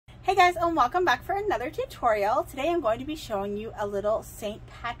Hey guys, and welcome back for another tutorial. Today I'm going to be showing you a little St.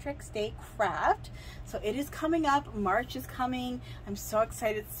 Patrick's Day craft. So it is coming up, March is coming. I'm so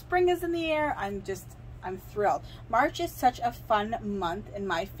excited, spring is in the air. I'm thrilled. March is such a fun month in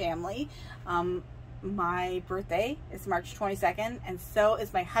my family. My birthday is March 22nd, and so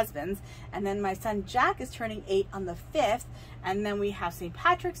is my husband's. And then my son Jack is turning 8 on the 5th. And then we have St.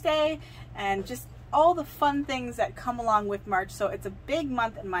 Patrick's Day and just all the fun things that come along with March. So it's a big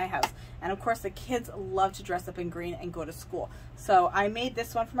month in my house. And of course the kids love to dress up in green and go to school. So I made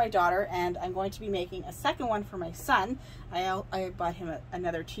this one for my daughter, and I'm going to be making a second one for my son. I bought him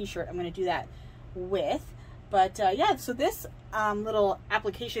another t-shirt I'm going to do that with. But yeah, so this little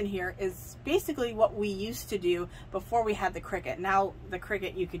application here is basically what we used to do before we had the Cricut. Now the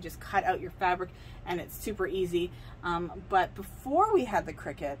Cricut, you could just cut out your fabric and it's super easy. But before we had the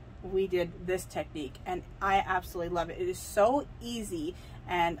Cricut, we did this technique, and I absolutely love it. It is so easy,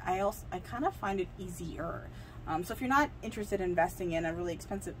 and I kind of find it easier. So if you're not interested in investing in a really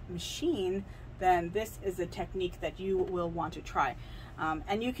expensive machine, then this is a technique that you will want to try.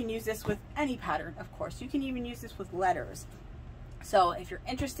 And you can use this with any pattern, of course. You can even use this with letters. So if you're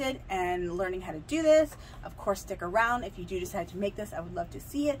interested in learning how to do this, of course, stick around. If you do decide to make this, I would love to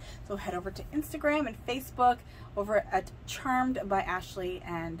see it. So head over to Instagram and Facebook over at charmedbyashley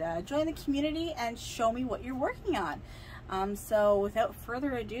and join the community and show me what you're working on. So without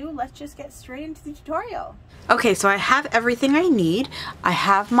further ado, let's just get straight into the tutorial. Okay, so I have everything I need. I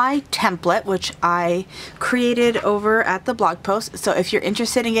have my template, which I created over at the blog post. So if you're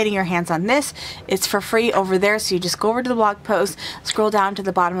interested in getting your hands on this, it's for free over there. So you just go over to the blog post, scroll down to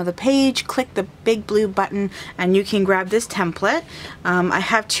the bottom of the page, click the big blue button, and you can grab this template. I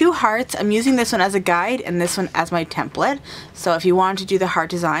have two hearts. I'm using this one as a guide and this one as my template. So if you want to do the heart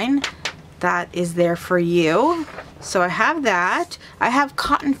design, that is there for you. So I have that. I have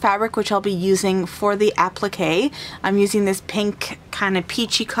cotton fabric, which I'll be using for the applique. I'm using this pink kind of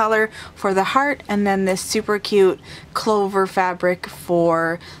peachy color for the heart, and then this super cute clover fabric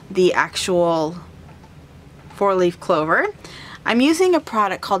for the actual 4-leaf clover. I'm using a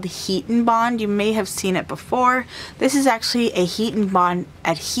product called Heat and Bond. You may have seen it before. This is actually a Heat and Bond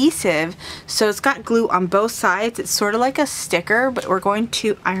adhesive. So it's got glue on both sides. It's sort of like a sticker, but we're going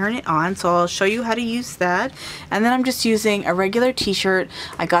to iron it on. So I'll show you how to use that. And then I'm just using a regular t-shirt.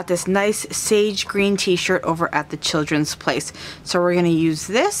 I got this nice sage green t-shirt over at the Children's Place. So we're going to use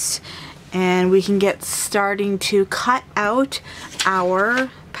this, and we can get starting to cut out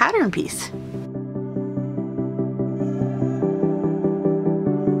our pattern piece.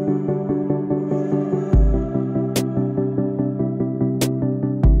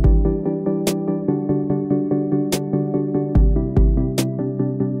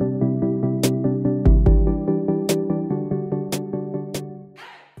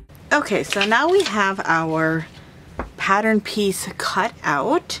 Okay, so now we have our pattern piece cut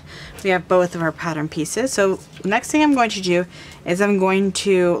out. We have both of our pattern pieces. So next thing I'm going to do is I'm going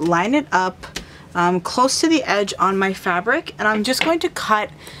to line it up close to the edge on my fabric, and I'm just going to cut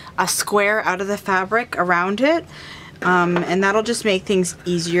a square out of the fabric around it, and that'll just make things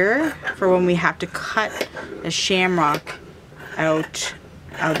easier for when we have to cut a shamrock out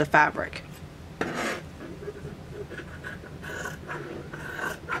of the fabric.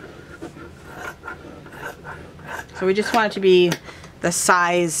 So we just want it to be the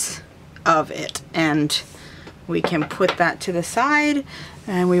size of it, and we can put that to the side,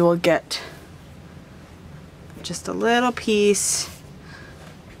 and we will get just a little piece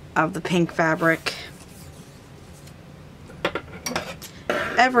of the pink fabric,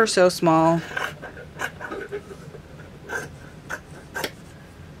 ever so small.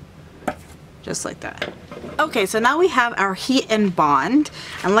 Just like that. Okay, so now we have our Heat and Bond,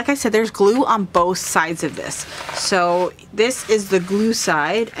 and like I said, there's glue on both sides of this. So this is the glue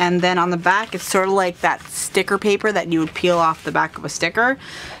side, and then on the back it's sort of like that sticker paper that you would peel off the back of a sticker.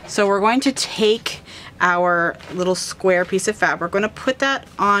 So we're going to take our little square piece of fabric, we're going to put that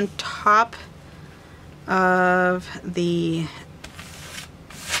on top of the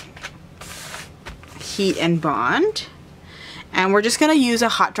Heat and Bond. And we're just going to use a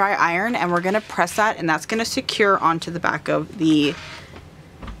hot dry iron, and we're going to press that, and that's going to secure onto the back of the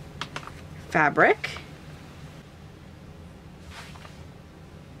fabric.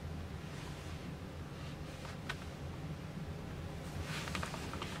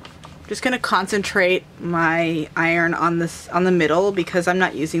 Just going to concentrate my iron on this, on the middle, because I'm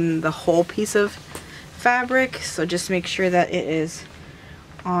not using the whole piece of fabric. So just make sure that it is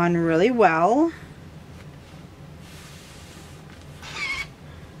on really well.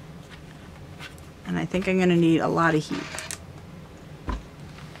 And I think I'm going to need a lot of heat.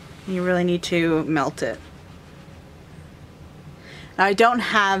 You really need to melt it. Now, I don't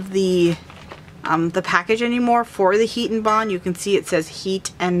have the package anymore for the Heat and Bond. You can see it says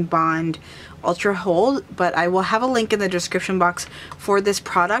Heat and Bond Ultra Hold, but I will have a link in the description box for this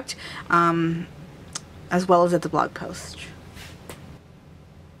product, as well as at the blog post.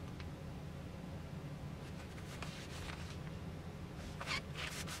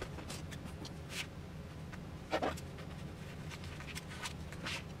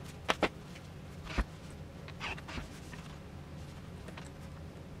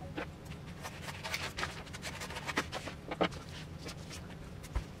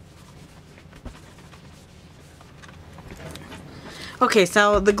 Okay,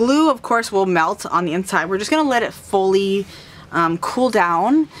 so the glue, of course, will melt on the inside. We're just going to let it fully cool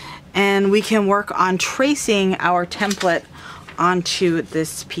down, and we can work on tracing our template onto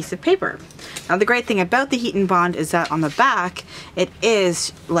this piece of paper. Now, the great thing about the Heat and Bond is that on the back, it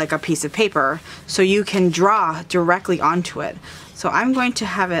is like a piece of paper, so you can draw directly onto it. So I'm going to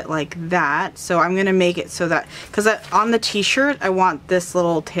have it like that. So I'm going to make it so that, because on the t-shirt, I want this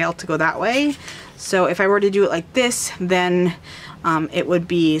little tail to go that way. So if I were to do it like this, then it would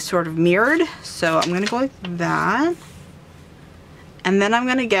be sort of mirrored. So I'm going to go like that. And then I'm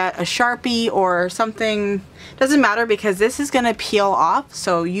going to get a Sharpie or something. Doesn't matter because this is going to peel off.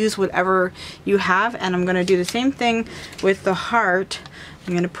 So use whatever you have. And I'm going to do the same thing with the heart.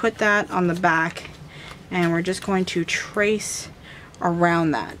 I'm going to put that on the back. And we're just going to trace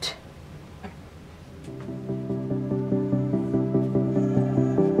around that.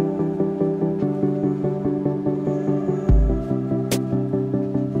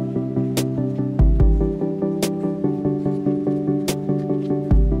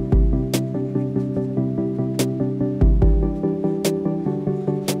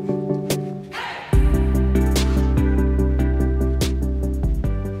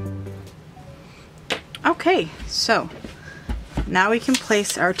 Okay, so now we can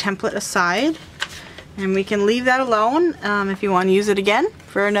place our template aside, and we can leave that alone if you want to use it again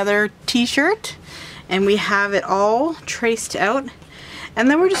for another t-shirt. And we have it all traced out, and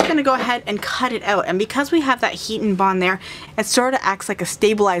then we're just going to go ahead and cut it out. And because we have that Heat and Bond there, it sort of acts like a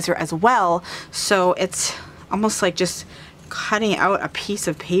stabilizer as well, so it's almost like just cutting out a piece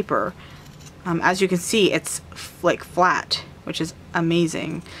of paper. As you can see, it's like flat, which is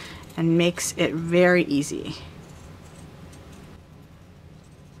amazing and makes it very easy.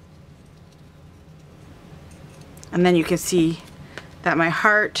 And then you can see that my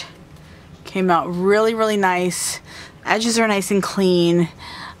heart came out really, really nice. Edges are nice and clean.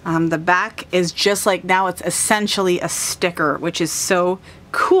 The back is just like, now it's essentially a sticker, which is so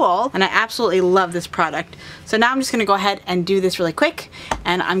cool, and I absolutely love this product. So now I'm just going to go ahead and do this really quick,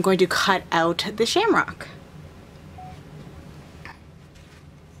 and I'm going to cut out the shamrock.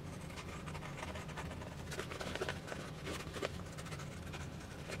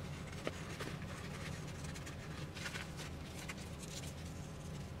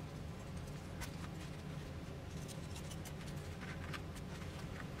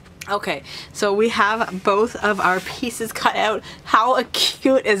 Okay, so we have both of our pieces cut out. How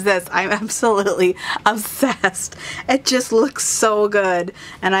cute is this? I'm absolutely obsessed. It just looks so good,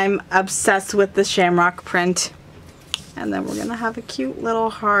 and I'm obsessed with the shamrock print. And then we're gonna have a cute little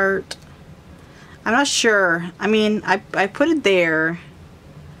heart. I'm not sure. I mean, I put it there,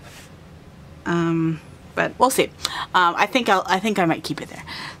 but we'll see. I think I might keep it there.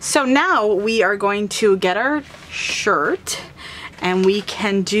 So now we are going to get our shirt, and we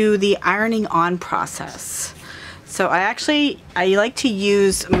can do the ironing on process. So I like to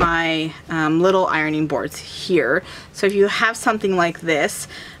use my little ironing boards here. So if you have something like this,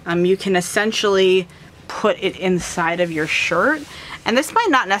 you can essentially put it inside of your shirt. And this might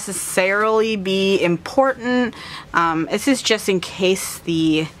not necessarily be important. This is just in case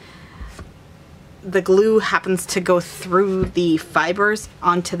the glue happens to go through the fibers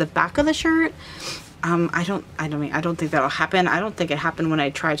onto the back of the shirt. I don't think that'll happen. I don't think it happened when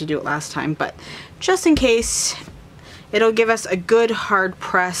I tried to do it last time, but just in case, it'll give us a good hard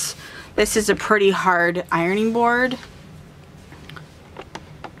press. This is a pretty hard ironing board.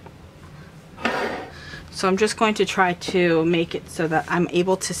 So I'm just going to try to make it so that I'm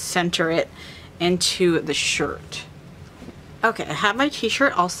able to center it into the shirt. Okay, I have my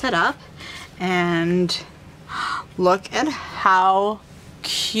t-shirt all set up, and look at how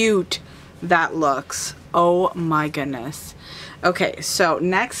cute that looks. Oh my goodness. Okay, so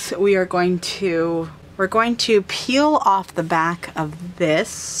next we're going to peel off the back of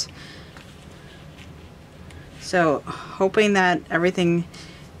this. So hoping that everything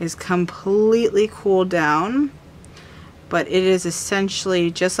is completely cooled down. but it is essentially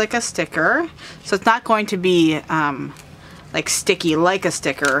just like a sticker. So it's not going to be like sticky like a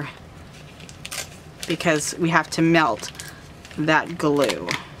sticker, because we have to melt that glue.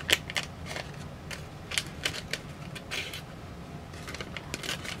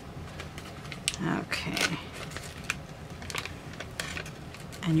 Okay.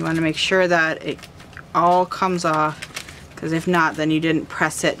 And you want to make sure that it all comes off, because if not, then you didn't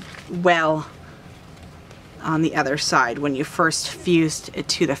press it well on the other side when you first fused it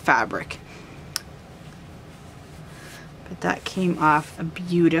to the fabric. But that came off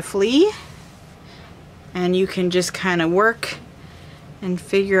beautifully, and you can just kind of work and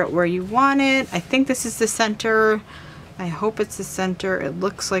figure out where you want it. I think this is the center. I hope it's the center. It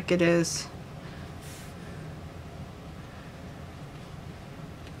looks like it is.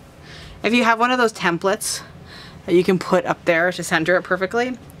 If you have one of those templates that you can put up there to center it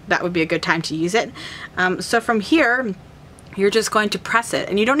perfectly, that would be a good time to use it. So from here, you're just going to press it,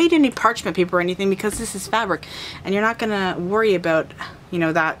 and you don't need any parchment paper or anything, because this is fabric, and you're not gonna worry about, you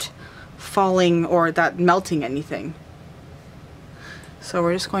know, that falling or that melting anything. So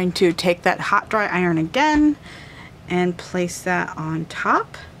we're just going to take that hot dry iron again and place that on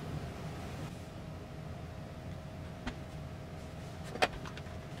top.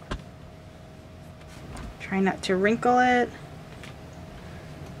 Try not to wrinkle it.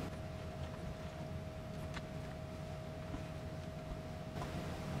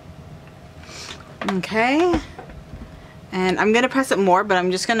 Okay, and I'm gonna press it more, but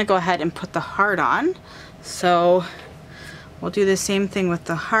I'm just gonna go ahead and put the heart on. So we'll do the same thing with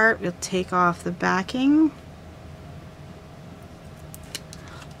the heart. We'll take off the backing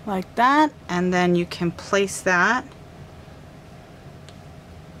like that, and then you can place that.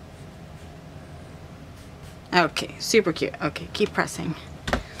 Okay, super cute. Okay, keep pressing.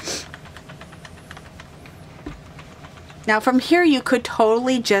 Now from here, you could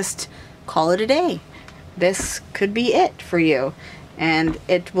totally just call it a day. This could be it for you, and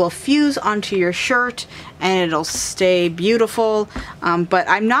it will fuse onto your shirt and it'll stay beautiful. But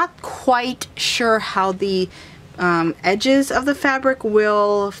I'm not quite sure how the edges of the fabric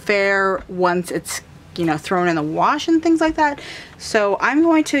will fare once it's, you know, thrown in the wash and things like that. So I'm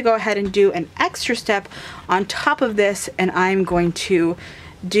going to go ahead and do an extra step on top of this, and I'm going to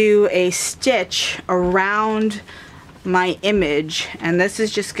do a stitch around my image, and this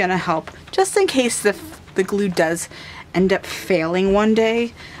is just gonna help just in case the glue does end up failing one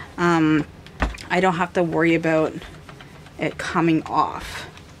day. I don't have to worry about it coming off.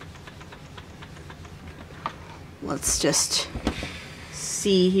 Let's just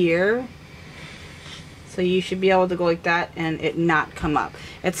see here. So you should be able to go like that and it not come up.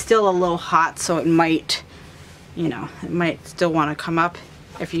 It's still a little hot, so it might, you know, it might still want to come up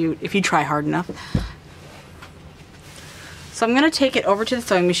if you try hard enough. So I'm going to take it over to the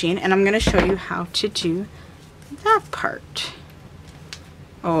sewing machine, and I'm going to show you how to do that part.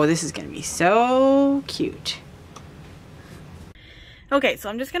 Oh, this is going to be so cute. Okay, so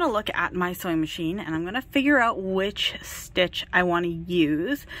I'm just going to look at my sewing machine, and I'm going to figure out which stitch I want to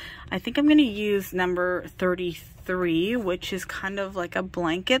use. I think I'm going to use number 33, which is kind of like a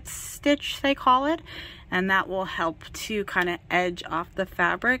blanket stitch, they call it. And that will help to kind of edge off the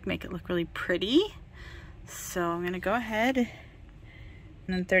fabric, make it look really pretty. So I'm going to go ahead, and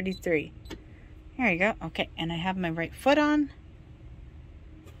then 33. There you go. Okay, and I have my right foot on.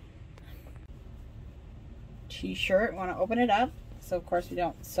 T-shirt, want to open it up. So of course we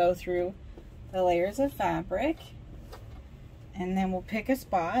don't sew through the layers of fabric. And then we'll pick a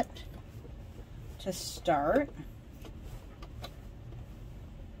spot to start.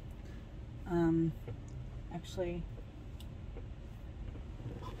 Actually,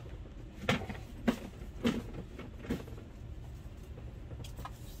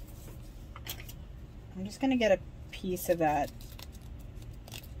 I'm just going to get a piece of that.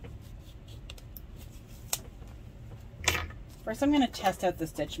 First I'm going to test out the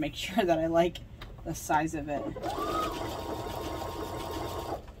stitch, make sure that I like the size of it.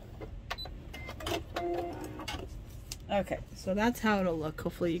 Okay, so that's how it'll look.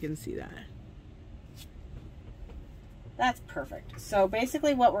 Hopefully you can see that. That's perfect. So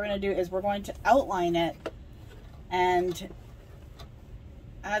basically what we're going to do is we're going to outline it, and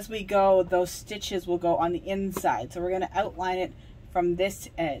as we go, those stitches will go on the inside. So we're going to outline it from this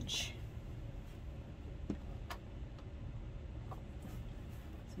edge.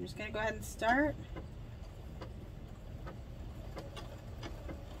 So I'm just going to go ahead and start.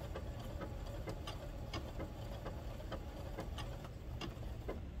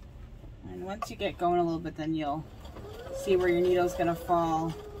 And once you get going a little bit, then you'll see where your needle's going to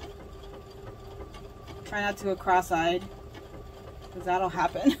fall. Try not to go cross-eyed. because that'll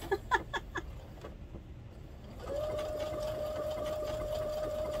happen.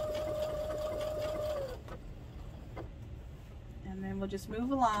 And then we'll just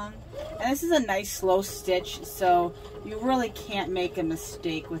move along. And this is a nice slow stitch, so you really can't make a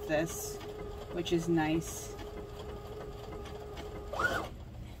mistake with this, which is nice.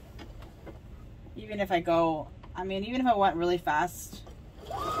 Even if I go, even if I went really fast,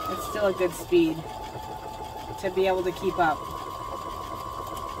 it's still a good speed to be able to keep up.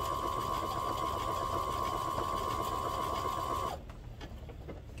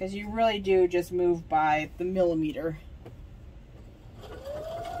 Because you really do just move by the millimeter.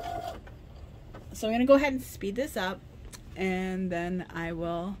 So I'm going to go ahead and speed this up, and then I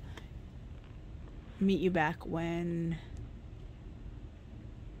will meet you back when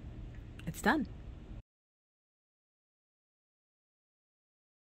it's done.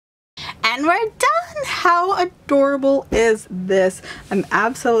 And we're done! How adorable is this? I'm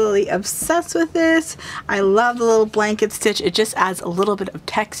absolutely obsessed with this. I love the little blanket stitch. It just adds a little bit of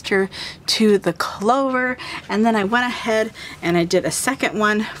texture to the clover. And then I went ahead and I did a second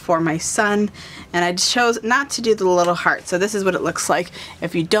one for my son. And I chose not to do the little heart. So this is what it looks like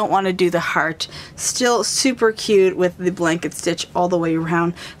if you don't want to do the heart. Still super cute with the blanket stitch all the way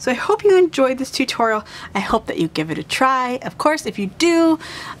around. So I hope you enjoyed this tutorial. I hope that you give it a try. Of course, if you do,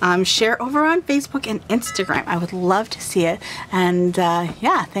 share over on Facebook and Instagram. I would love to see it. And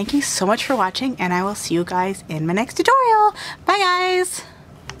yeah, thank you so much for watching, and I will see you guys in my next tutorial. Bye guys!